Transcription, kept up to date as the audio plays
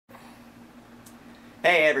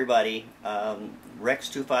Hey everybody,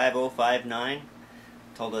 Rex25059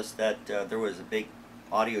 told us that there was a big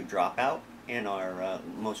audio dropout in our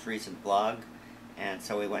most recent blog, and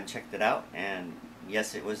so we went and checked it out, and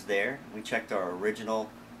yes, it was there. We checked our original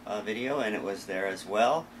video and it was there as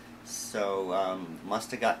well, so must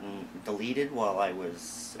have gotten deleted while I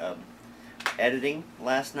was editing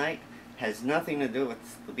last night. Has nothing to do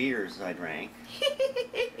with the beers I drank.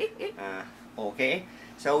 Okay.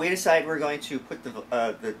 So we decided we're going to put the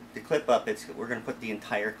clip up. We're going to put the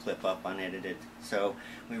entire clip up unedited. So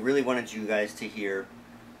we really wanted you guys to hear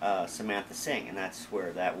Samantha sing, and that's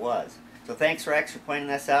where that was. So thanks, Rex, for pointing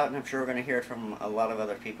this out, and I'm sure we're going to hear it from a lot of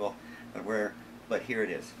other people. But here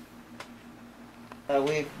it is.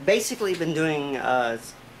 We've basically been doing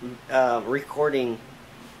recording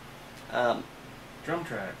drum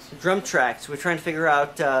tracks. Drum tracks. We're trying to figure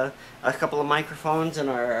out a couple of microphones and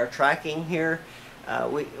our tracking here.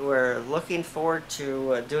 We're looking forward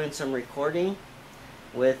to doing some recording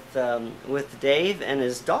with Dave and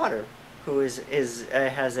his daughter, who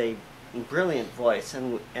has a brilliant voice,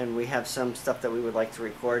 and we have some stuff that we would like to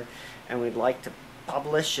record, and we'd like to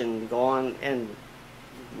publish and go on and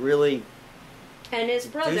really and his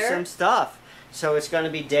brother do some stuff. So it's going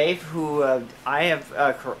to be Dave, who I have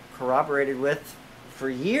corroborated with for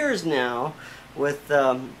years now, with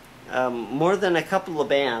more than a couple of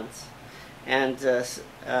bands. And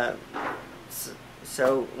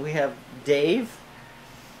so we have Dave.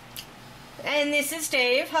 And this is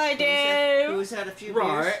Dave. Hi, Dave. Who's had a few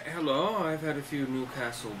right. beers. Hello. I've had a few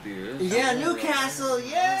Newcastle beers. Yeah, Newcastle.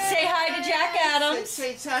 Yeah. Say hi to Jack Adams.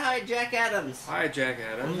 Say hi, Jack Adams. Hi, Jack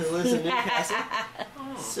Adams. Who lives in Newcastle.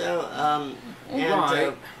 So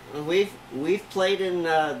right. We've played in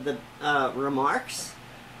the Remarks.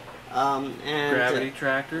 And Gravity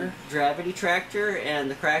Tractor and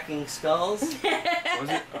the Cracking Skulls. Was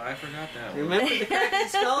it? Oh, I forgot that one. Remember the Cracking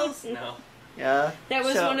Skulls? No. Yeah. That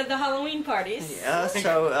was one of the Halloween parties. Yeah.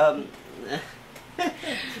 So I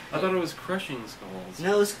thought it was Crushing Skulls.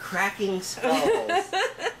 No, it was Cracking Skulls.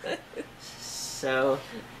 So,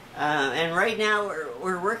 and right now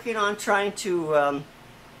we're working on trying to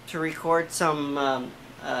record some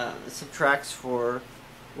tracks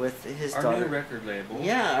with his daughter. Our new record label.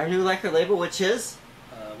 Yeah, our new record label, which is?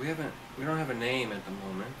 We don't have a name at the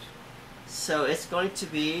moment. So it's going to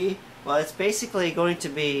be, well, it's basically going to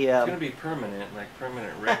be... it's going to be permanent, like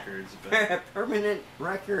permanent records. But permanent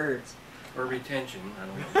records. Or retention, I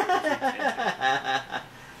don't know.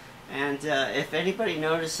 And if anybody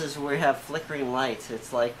notices we have flickering lights,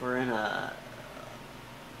 it's like we're in a...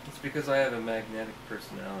 It's because I have a magnetic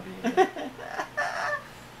personality.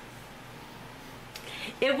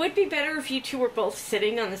 It would be better if you two were both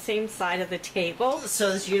sitting on the same side of the table.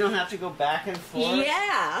 So that you don't have to go back and forth?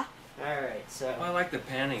 Yeah. Alright, so... Well, I like the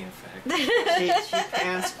panning effect. she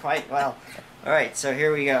pans quite well. Alright, so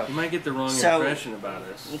here we go. You might get the wrong impression about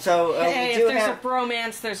us. So, hey, if there's a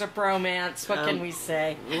bromance, there's a bromance. What can we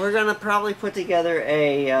say? We're going to probably put together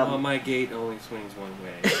a... well, my gate only swings one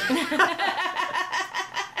way.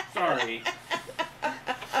 Sorry.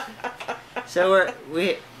 So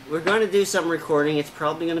we're going to do some recording. It's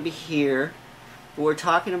probably going to be here. But we're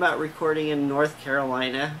talking about recording in North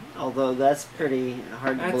Carolina, although that's pretty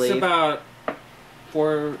hard to believe. That's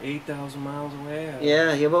about 8,000 miles away.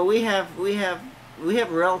 Yeah, but we have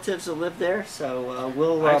relatives that live there, so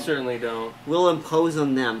we'll... I certainly don't. We'll impose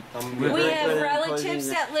on them. We have relatives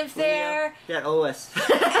that live there. That owe us.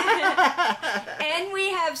 And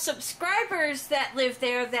we have subscribers that live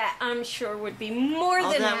there that I'm sure would be more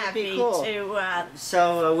than happy to...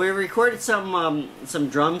 So we recorded some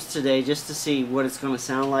drums today just to see what it's going to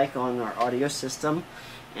sound like on our audio system.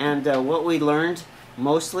 And what we learned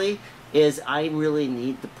mostly is I really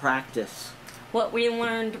need to practice. What we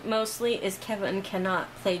learned mostly is Kevin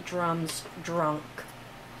cannot play drums drunk.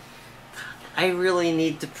 I really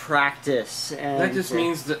need to practice. And that just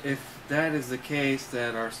means that if that is the case,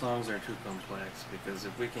 that our songs are too complex, because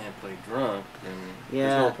if we can't play drunk, then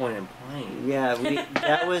there's no point in playing. Yeah,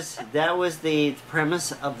 that was the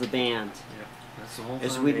premise of the band. Yeah, that's the whole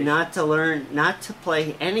is we not to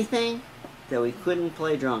play anything that we couldn't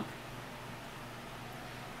play drunk.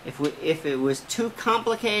 If it was too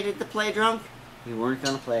complicated to play drunk, we weren't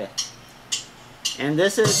going to play it. And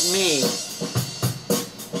this is me.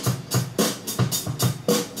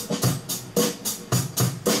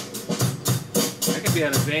 That could be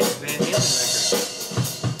on a Van Halen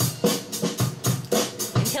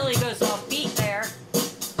record. Until he goes off beat there.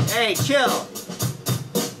 Hey, chill.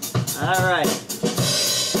 All right.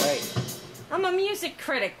 I'm a music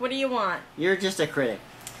critic. What do you want? You're just a critic.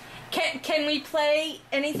 Can we play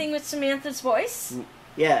anything with Samantha's voice?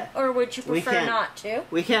 Yeah. Or would you prefer not to?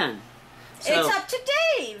 We can. So, it's up to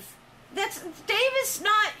Dave. Dave is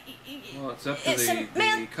not. Well, it's up to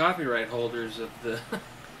the copyright holders of the.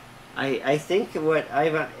 I think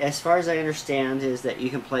as far as I understand, is that you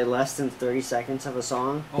can play less than 30 seconds of a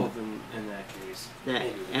song. Oh, then in that case.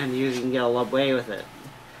 And you can get away with it.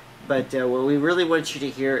 But what we really want you to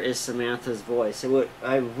hear is Samantha's voice. So what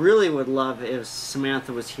I really would love if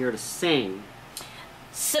Samantha was here to sing.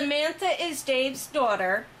 Samantha is Dave's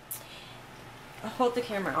daughter. Hold the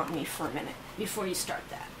camera on me for a minute before you start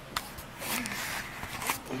that.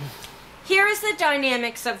 Here is the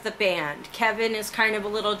dynamics of the band. Kevin is kind of a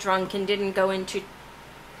little drunk and didn't go into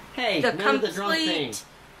the complete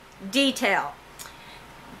detail.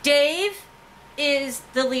 Dave is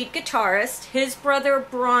the lead guitarist. His brother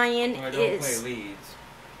Brian I don't play leads.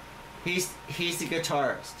 He's the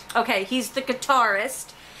guitarist. Okay, he's the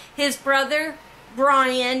guitarist. His brother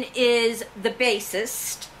Brian is the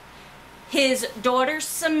bassist. His daughter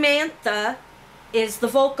Samantha is the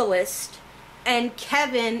vocalist. And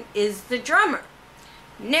Kevin is the drummer.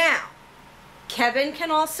 Now, Kevin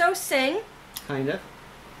can also sing. Kind of.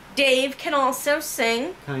 Dave can also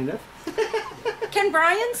sing. Kind of. Can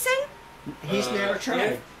Brian sing? He's never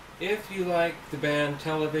tried. If you like the band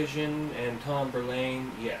Television and Tom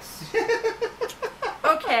Verlaine, yes.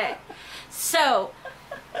 Okay. So,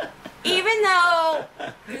 even though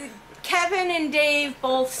Kevin and Dave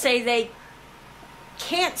both say they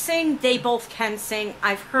can't sing, they both can sing.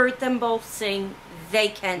 I've heard them both sing. They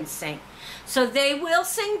can sing. So they will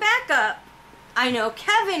sing backup. I know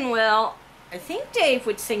Kevin will. I think Dave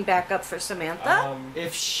would sing backup for Samantha.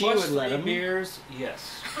 If she would let him. Beers,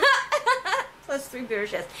 yes. Plus 3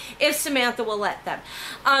 beers, yes. If Samantha will let them.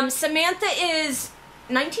 Samantha is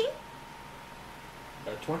 19?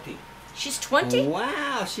 20. She's 20?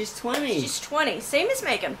 Wow, she's 20. She's 20. Same as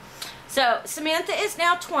Megan. So Samantha is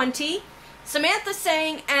now 20. Samantha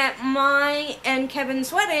sang at my and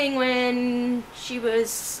Kevin's wedding when she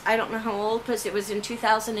was, I don't know how old, because it was in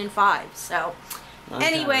 2005. So,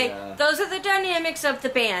 anyway, those are the dynamics of the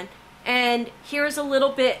band. And here's a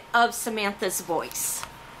little bit of Samantha's voice.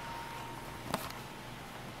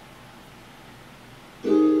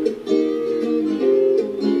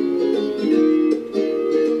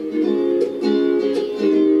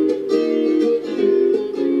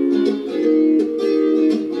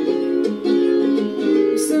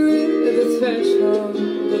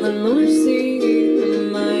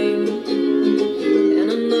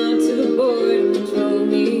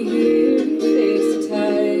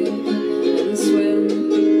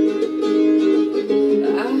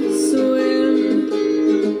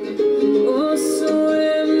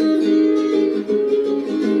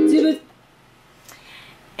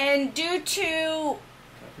 And due to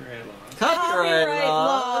copyright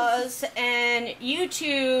laws and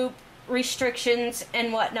YouTube restrictions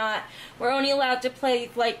and whatnot, we're only allowed to play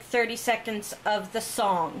like 30 seconds of the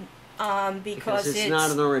song because it's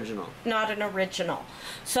not an original. Not an original.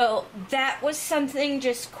 So that was something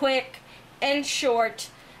just quick and short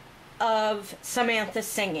of Samantha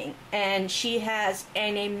singing. And she has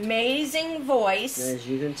an amazing voice. As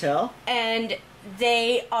you can tell. And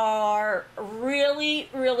they are really,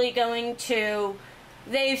 really going to...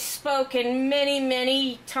 They've spoken many,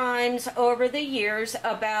 many times over the years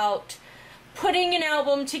about putting an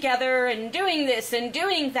album together and doing this and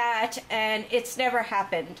doing that, and it's never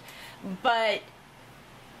happened. But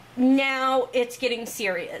now it's getting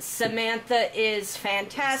serious. Samantha is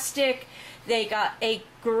fantastic. They got a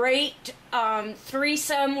great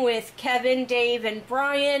threesome with Kevin, Dave, and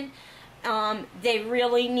Brian. They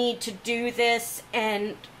really need to do this,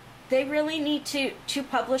 and they really need to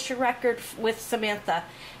publish a record with Samantha.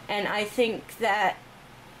 And I think that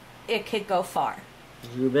it could go far.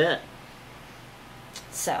 You bet.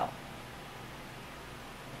 So,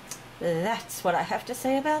 that's what I have to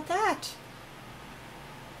say about that.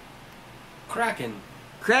 Kraken.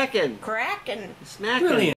 Kraken. Kraken. Smacking. Brilliant.